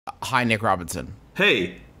Hi, Nick Robinson.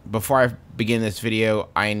 Hey. Before I begin this video,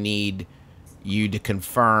 I need you to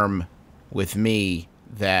confirm with me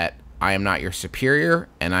that I am not your superior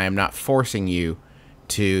and I am not forcing you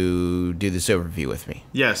to do this overview with me.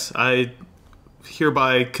 Yes, I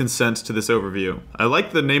hereby consent to this overview. I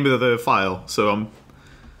like the name of the file, so I'm...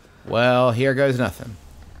 Well, here goes nothing.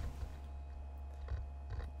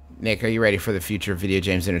 Nick, are you ready for the future of video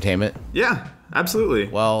games entertainment? Yeah, absolutely.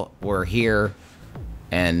 Well, we're here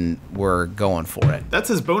and we're going for it. That's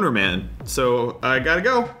his boner man, so I gotta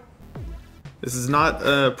go. This is not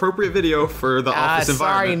an appropriate video for the office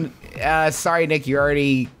environment. Sorry, Nick, you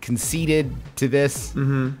already conceded to this.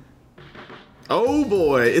 Mm-hmm. Oh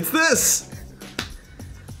boy, it's this!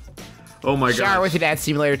 Oh my god. Shower with Your Dad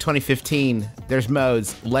Simulator 2015. There's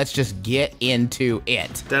modes. Let's just get into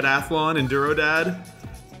it. Dadathlon, Enduro Dad.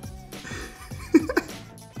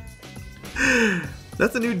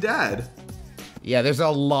 That's a new dad. Yeah, there's a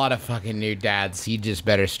lot of fucking new dads. You just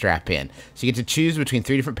better strap in. So you get to choose between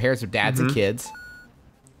 3 different pairs of dads and kids.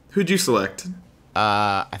 Who'd you select?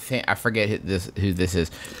 I forget who this is.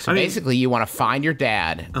 So basically, you want to find your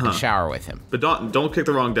dad and shower with him. But don't pick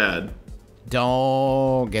the wrong dad.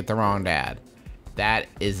 Don't get the wrong dad. That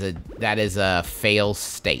is a fail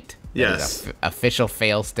state. Yes. Official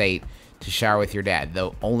fail state to shower with your dad. The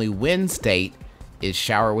only win state is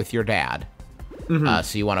shower with your dad.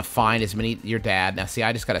 So you want to find as many your dad. Now, see,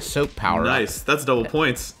 I just got a soap power. Nice. That's double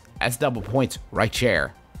points. That's double points right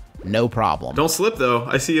there. No problem. Don't slip though.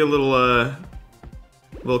 I see a little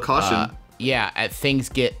caution. Yeah, things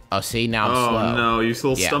get. Oh, see, now I'm slow. Oh no, you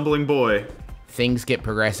little stumbling boy. Things get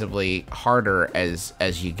progressively harder as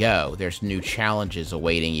you go. There's new challenges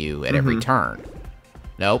awaiting you at every turn.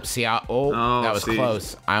 Nope. See, that was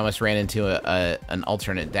close. I almost ran into an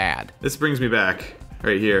alternate dad. This brings me back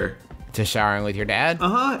right here. To showering with your dad?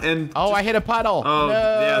 And I hit a puddle. Oh, no.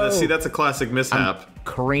 Yeah, see, that's a classic mishap. I'm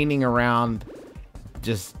careening around,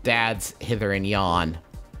 just dads hither and yon.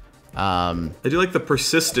 I do like the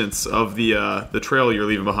persistence of the trail you're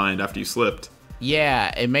leaving behind after you slipped.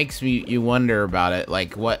 Yeah, it makes you wonder about it.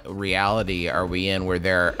 Like, what reality are we in where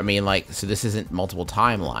so this isn't multiple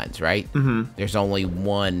timelines, right? There's only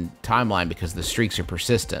one timeline because the streaks are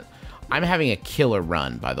persistent. I'm having a killer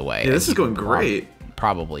run, by the way. Yeah, this is going great.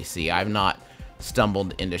 Probably see. I've not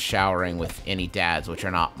stumbled into showering with any dads which are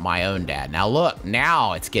not my own dad. Now look,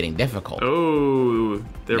 now it's getting difficult. Oh,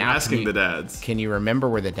 they're masking the dads. Can you remember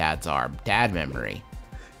where the dads are? Dad memory.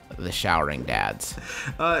 The showering dads.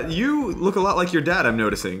 You look a lot like your dad, I'm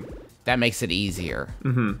noticing. That makes it easier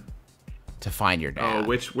to find your dad.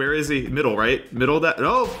 Oh, where is he? Middle, right? Middle dad.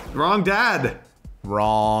 Oh, wrong dad.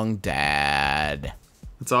 Wrong dad.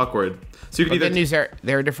 It's awkward. So you can good news, there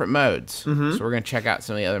are different modes. So we're going to check out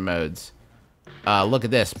some of the other modes. Look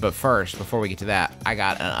at this. But first, before we get to that, I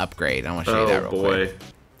got an upgrade. I want to show you that real quick.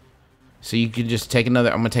 So you could just take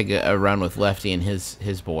another... I'm going to take a run with Lefty and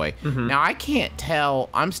his boy. Now, I can't tell.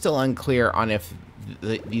 I'm still unclear on if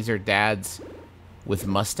these are dads with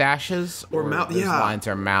mustaches or those lines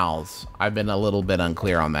are mouths. I've been a little bit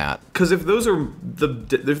unclear on that. Because if those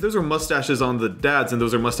are mustaches on the dads and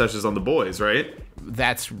those are mustaches on the boys, right?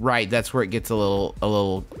 That's right. That's where it gets a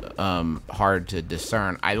little hard to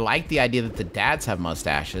discern. I like the idea that the dads have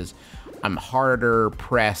mustaches. I'm harder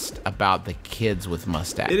pressed about the kids with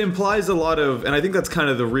mustaches. It implies a lot of, and I think that's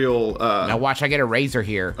kind of the real... Now watch, I get a razor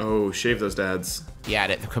here. Oh, shave those dads. Yeah,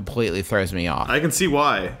 it completely throws me off. I can see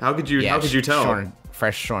why. How could you tell?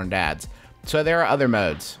 Fresh shorn dads. So there are other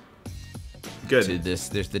modes. Good. To this,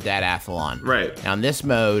 there's the Dadathlon. Right. Now in this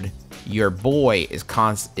mode, your boy is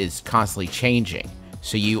constantly changing.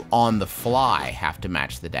 So you, on the fly, have to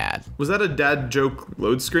match the dad. Was that a dad joke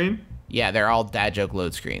load screen? Yeah, they're all dad joke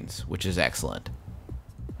load screens, which is excellent.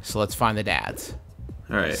 So let's find the dads.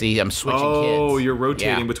 All right. See, I'm switching kids. Oh, you're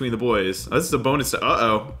rotating between the boys. Oh, this is a bonus.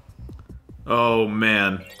 Uh-oh. Oh,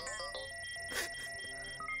 man.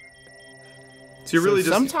 So you're really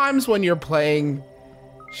just... Sometimes when you're playing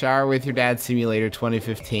Shower with Your Dad Simulator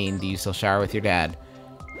 2015, Do You Still Shower with Your Dad?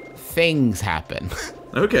 Things happen.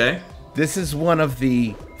 Okay. This is one of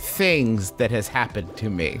the things that has happened to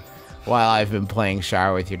me while I've been playing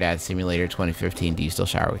Shower with Your Dad Simulator 2015, Do You Still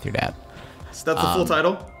Shower with Your Dad? So that's the full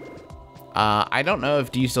title? I don't know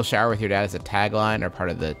if Do You Still Shower with Your Dad is a tagline or part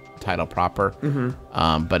of the title proper,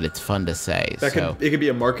 but it's fun to say. It could be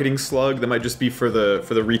a marketing slug that might just be for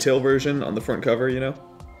the retail version on the front cover, you know?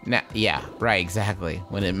 Yeah, right, exactly,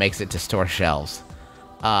 when it makes it to store shelves.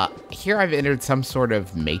 Here I've entered some sort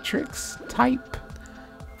of Matrix type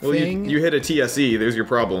thing. You hit a TSE, there's your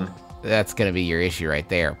problem. That's going to be your issue right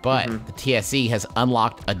there. But the TSE has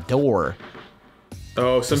unlocked a door.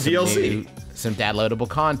 Oh, some DLC. some dad loadable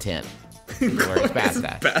content. Glorious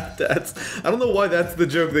Bath Dads. I don't know why that's the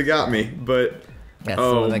joke that got me, but that's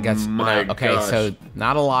the one that gets. My okay, gosh. So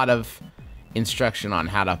not a lot of instruction on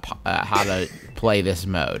how to play this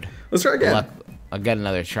mode. Let's try again. I'll get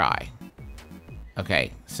another try.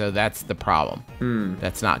 Okay, so that's the problem.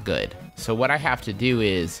 That's not good. So what I have to do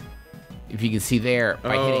is, if you can see there,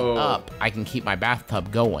 by hitting up, I can keep my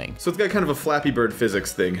bathtub going. So it's got kind of a Flappy Bird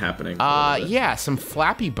physics thing happening. Yeah, some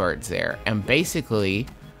Flappy Birds there. And basically,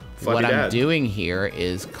 what I'm doing here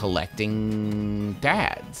is collecting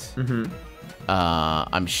dads.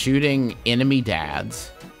 I'm shooting enemy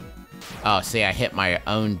dads. Oh, see, I hit my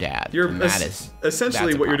own dad.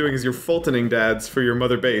 Essentially what you're doing is you're Fultoning dads for your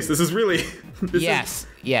mother base. This is really... yes,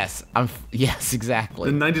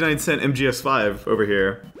 exactly. The 99-cent MGS5 over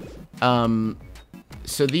here.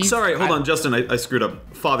 So these... Sorry, hold on, Justin, I screwed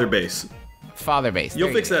up. Father base. Father base.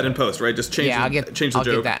 You'll fix that in post, right? Just change the joke. I'll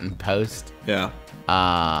get that in post. Yeah.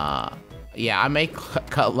 Yeah, I may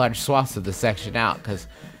cut large swaths of the section out, because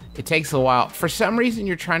it takes a while. For some reason,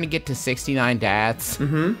 you're trying to get to 69 dads.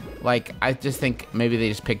 Like, I just think maybe they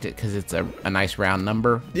just picked it because it's a nice round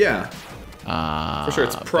number. Yeah. For sure,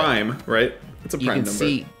 it's prime, right? It's a prime number. You can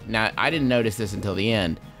see, now, I didn't notice this until the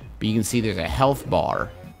end, but you can see there's a health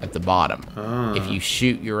bar at the bottom. If you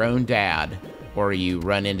shoot your own dad, or you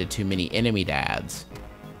run into too many enemy dads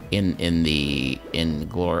in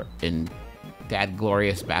Dad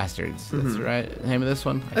Glorious Bastards. That's right. The name of this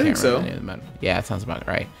one? I think so. Yeah, that sounds about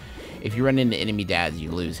right. If you run into enemy dads,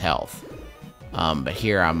 you lose health. But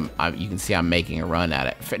here you can see I'm making a run at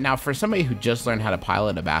it. Now, for somebody who just learned how to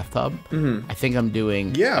pilot a bathtub, I think I'm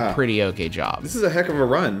doing a pretty okay job. This is a heck of a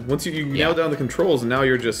run. Once you nail down the controls, and now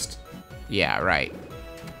you're just... Yeah, right.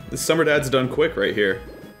 The Summer Dad's done quick right here.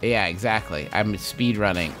 Yeah, exactly. I'm speed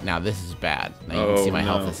running. Now, this is bad. Now you can see my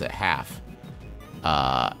health is at half.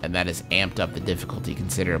 And that has amped up the difficulty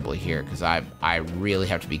considerably here, because I really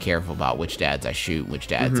have to be careful about which dads I shoot, which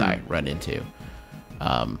dads I run into.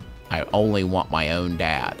 I only want my own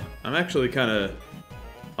dad. I'm actually kind of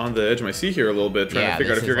on the edge of my seat here a little bit, trying to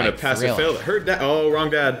figure out if you're going to pass or fail. Her dad. Oh, wrong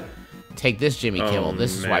dad. Take this, Jimmy Kimmel.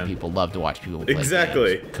 This is why people love to watch people play games,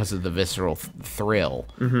 because of the visceral thrill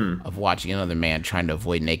of watching another man trying to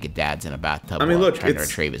avoid naked dads in a bathtub. I mean, look, trying to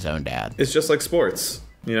retrieve his own dad. It's just like sports,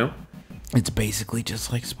 you know? It's basically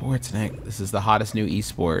just like sports, Nick. This is the hottest new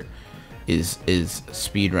esport, is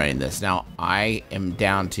speedrunning this. Now, I am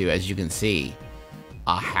down to, as you can see,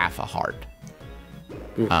 a half a heart.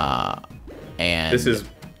 And this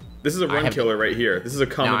is a run killer right here. This is a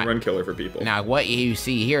common run killer for people. Now, what you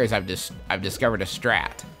see here is I've discovered a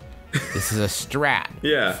strat. This is a strat.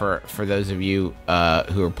 Yeah. For those of you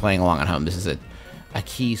who are playing along at home, this is a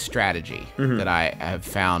key strategy that I have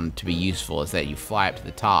found to be useful, is that you fly up to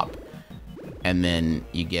the top, and then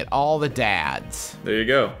you get all the dads. There you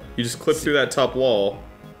go. You just clip through that top wall.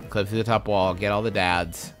 Clip through the top wall, get all the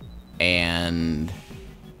dads, and...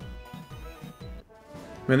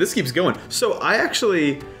 Man, this keeps going. So I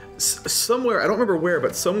actually, somewhere, I don't remember where,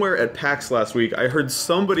 but somewhere at PAX last week, I heard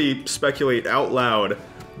somebody speculate out loud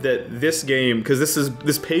that this game, because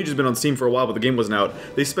this page has been on Steam for a while, but the game wasn't out,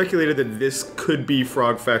 they speculated that this could be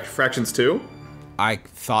Frog Fractions 2? I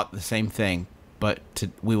thought the same thing. But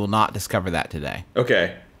we will not discover that today.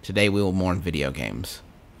 Okay. Today we will mourn video games.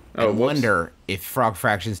 I wonder if Frog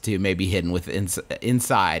Fractions 2 may be hidden with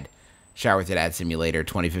inside Shower with a Dad Simulator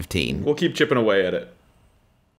 2015. We'll keep chipping away at it.